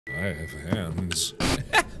I have hands.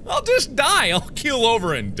 I'll just die. I'll keel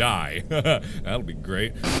over and die. That'll be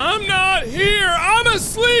great. I'm not here. I'm a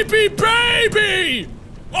sleepy baby.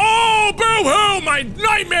 Oh, boo-hoo. My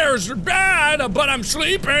nightmares are bad, but I'm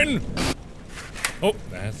sleeping. Oh,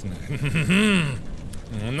 that's not.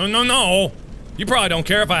 No, no, no. You probably don't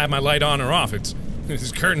care if I have my light on or off. It's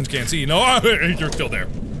these curtains can't see. No, you're still there.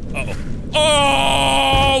 Uh-oh.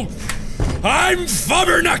 Oh! I'm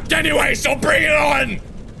flubbernucked anyway, so bring it on!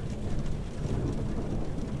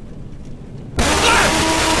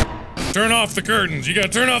 Ah! Turn off the curtains. You gotta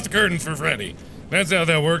turn off the curtains for Freddy. That's how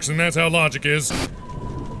that works, and that's how logic is.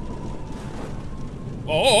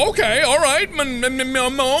 Oh, okay, alright.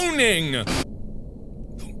 Moaning.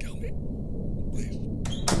 Don't kill me. Please.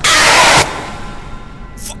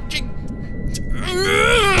 Fucking.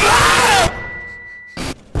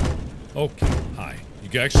 Okay, hi.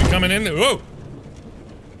 You actually coming in? Whoa!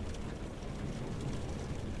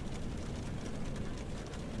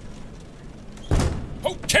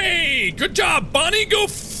 Okay, good job, Bonnie. Go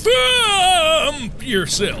thump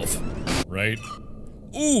yourself. Right?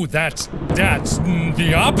 Ooh, that's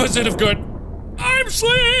the opposite of good. I'm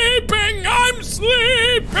sleeping! I'm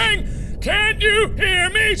sleeping! Can't you hear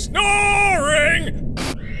me snoring?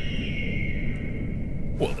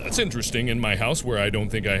 Well, that's interesting in my house where I don't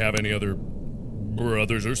think I have any other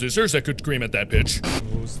brothers or sisters that could scream at that pitch.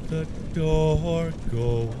 Close the door,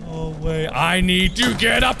 go away. I need to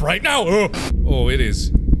get up right now! Oh, it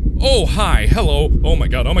is. Oh, hi, hello. Oh my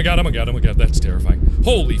god, oh my god, oh my god, oh my god, that's terrifying.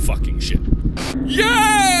 Holy fucking shit. Yes!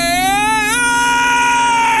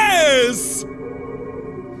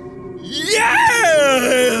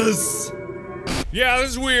 Yes! Yeah, this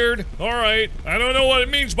is weird. Alright. I don't know what it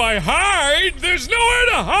means by hide. There's nowhere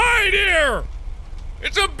to hide here!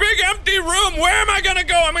 It's a big empty room. Where am I gonna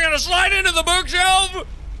go? Am I gonna slide into the bookshelf?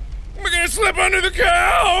 Am I gonna slip under the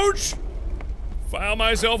couch? File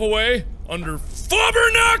myself away under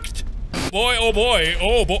flubbernucked? Boy, oh boy,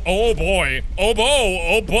 oh boy, oh boy, oh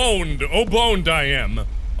boned I am.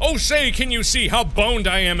 Oh say, can you see how boned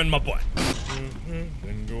I am in my butt?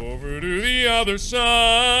 Then go over to the other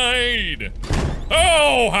side.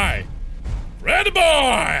 Oh, hi. Freddy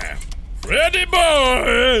boy! Freddy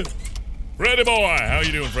boy! Freddy boy! How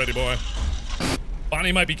you doing, Freddy boy?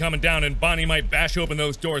 Bonnie might be coming down and Bonnie might bash open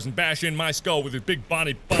those doors and bash in my skull with his big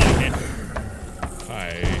Bonnie hand.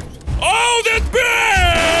 Hi. Oh, that's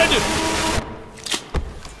bad!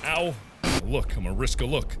 Ow. Look, I'm gonna risk a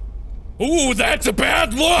look. Ooh, that's a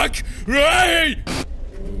bad look! Right!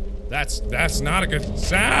 That's not a good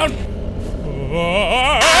sound.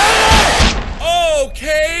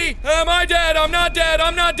 Okay, am I dead? I'm not dead,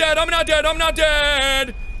 I'm not dead, I'm not dead, I'm not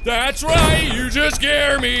dead! That's right, you just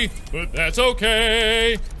scare me, but that's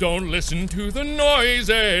okay. Don't listen to the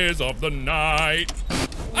noises of the night.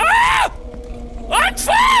 Ah! I'm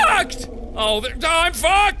fucked! Oh, I'm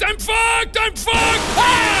fucked, I'm fucked, I'm fucked!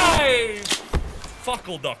 Hey!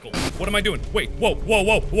 Fuckle duckle. What am I doing? Wait, whoa, whoa,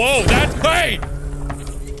 whoa, whoa, that's, hey!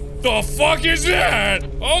 The fuck is that?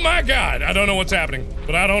 Oh my god, I don't know what's happening,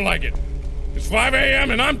 but I don't like it. It's 5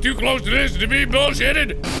 a.m. and I'm too close to this to be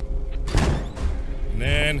bullshitted. And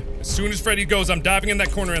then, as soon as Freddy goes, I'm diving in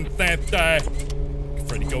that corner and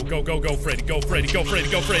Freddy, go, go, go, go, Freddy, go, Freddy, go, Freddy,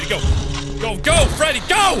 go, Freddy, go. Go, go, Freddy,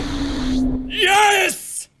 go!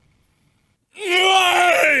 Yes!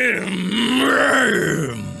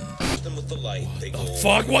 With the light, they go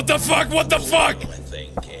fuck, what the fuck, what the fuck? I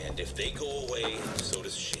think, and if they go away, so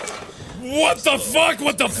does she. What the fuck,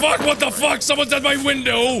 what the fuck, what the fuck? Someone's at my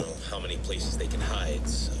window! How many places they can hide,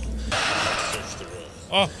 so search the room.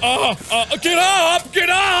 Get up! Get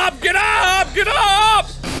up! Get up! Get up!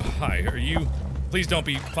 Hi, are you? Please don't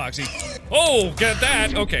be Foxy. Oh, get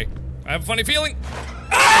that. Okay. I have a funny feeling.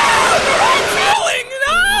 Ah! Feeling!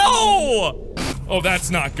 No! Oh, that's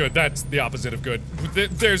not good. That's the opposite of good.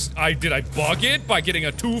 Did I bug it by getting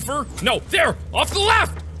a twofer? No, there! Off the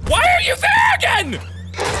left! Why are you there again?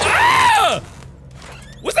 Ah!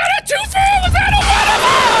 Was that a twofer? Was that a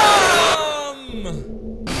one of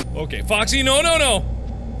them? Okay, Foxy, no, no, no.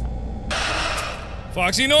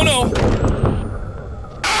 Foxy, no, no.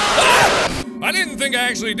 Ah! I didn't think I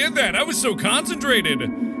actually did that. I was so concentrated.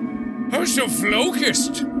 I was so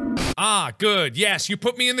focused. Ah, good. Yes, you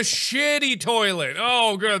put me in the shitty toilet.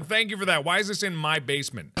 Oh, good. Thank you for that. Why is this in my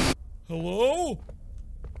basement? Hello?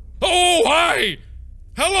 Oh, hi!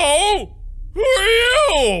 Hello? Who are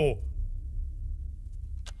you?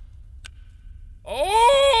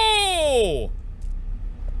 Oh!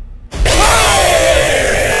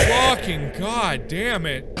 Fucking god damn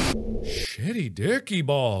it. Shitty dicky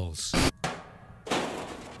balls.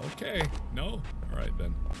 Okay. No? Alright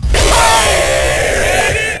then.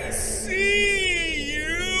 I didn't see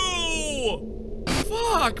you!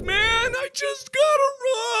 Fuck, man! I just gotta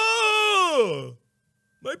run!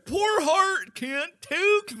 My poor heart can't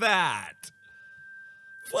take that!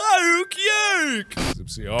 Fuck yuck!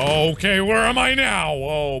 Okay, where am I now?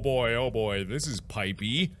 Oh boy, this is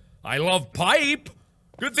pipey. I love pipe!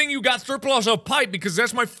 Good thing you got surplus of pipe, because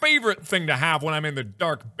that's my favorite thing to have when I'm in the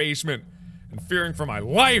dark basement and fearing for my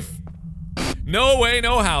life. No way,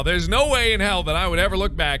 no how. There's no way in hell that I would ever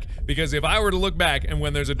look back, because if I were to look back and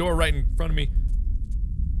when there's a door right in front of me.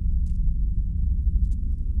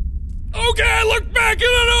 Okay, I looked back and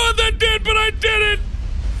I don't know what that did, but I did it!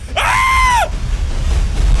 Ah!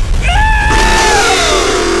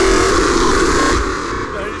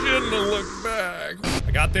 I shouldn't have looked back.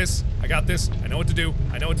 I got this. I got this. I know what to do.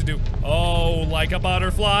 I know what to do. Oh, like a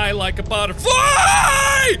butterfly, like a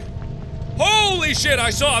butterfly! Holy shit, I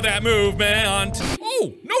saw that move, man.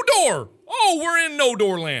 Oh, no door. Oh, we're in no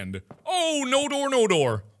door land. Oh, no door, no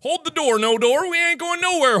door. Hold the door, no door. We ain't going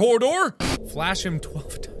nowhere, Hordor. Flash him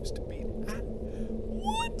 12 times to beat.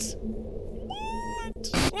 What?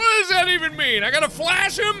 What does that even mean? I gotta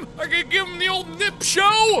flash him? I can give him the old nip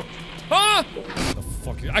show? Huh? What the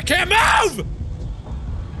fuck? I can't move!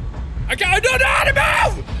 I don't know how to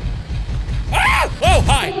move! Ah! Oh,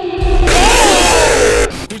 hi. Oh!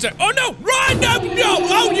 Who's that? Oh, no! Run! No! No!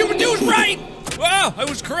 Oh, you was right! Well, I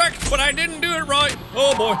was correct, but I didn't do it right.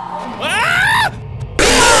 Oh, boy. Ah!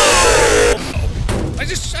 Oh. I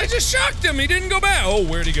just shocked him. He didn't go back. Oh,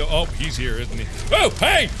 where'd he go? Oh, he's here, isn't he? Oh,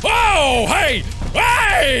 hey! Oh, hey!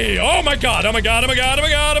 Hey! Oh, my God. Oh, my God. Oh, my God. Oh, my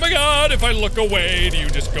God. Oh, my God. If I look away, do you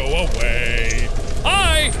just go away?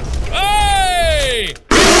 Hi! Hey!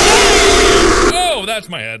 Oh, that's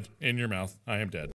my head in your mouth. I am dead.